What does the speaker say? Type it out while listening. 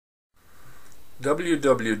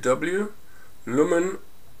www. Lumen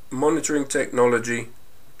Monitoring Technology,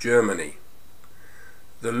 Germany.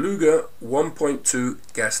 The Luga 1.2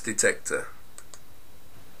 gas detector.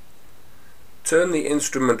 Turn the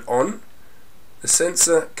instrument on. The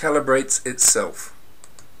sensor calibrates itself.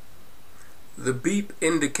 The beep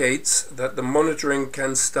indicates that the monitoring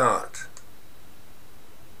can start.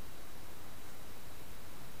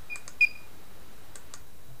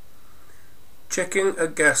 Checking a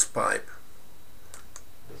gas pipe.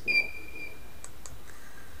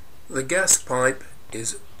 The gas pipe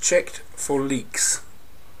is checked for leaks.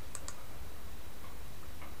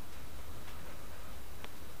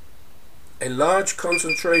 A large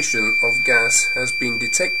concentration of gas has been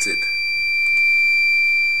detected.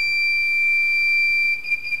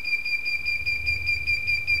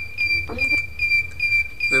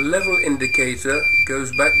 The level indicator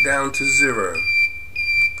goes back down to 0.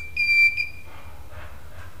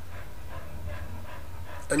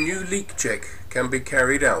 A new leak check can be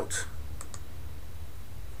carried out.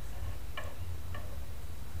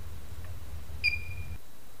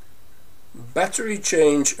 Battery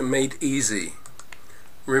change made easy.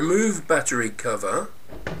 Remove battery cover.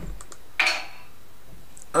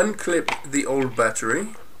 Unclip the old battery.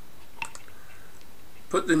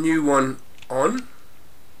 Put the new one on.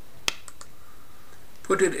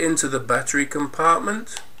 Put it into the battery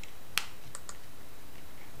compartment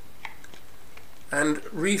and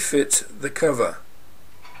refit the cover.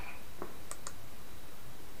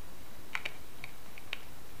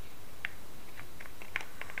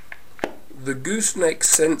 The gooseneck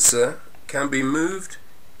sensor can be moved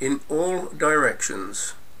in all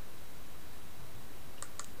directions.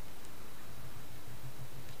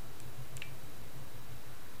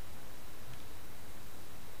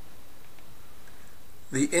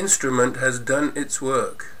 The instrument has done its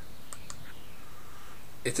work.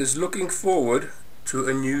 It is looking forward to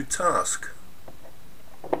a new task.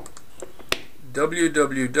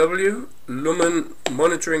 www. Lumen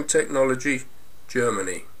Monitoring Technology,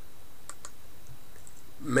 Germany.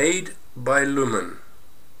 Made by Lumen.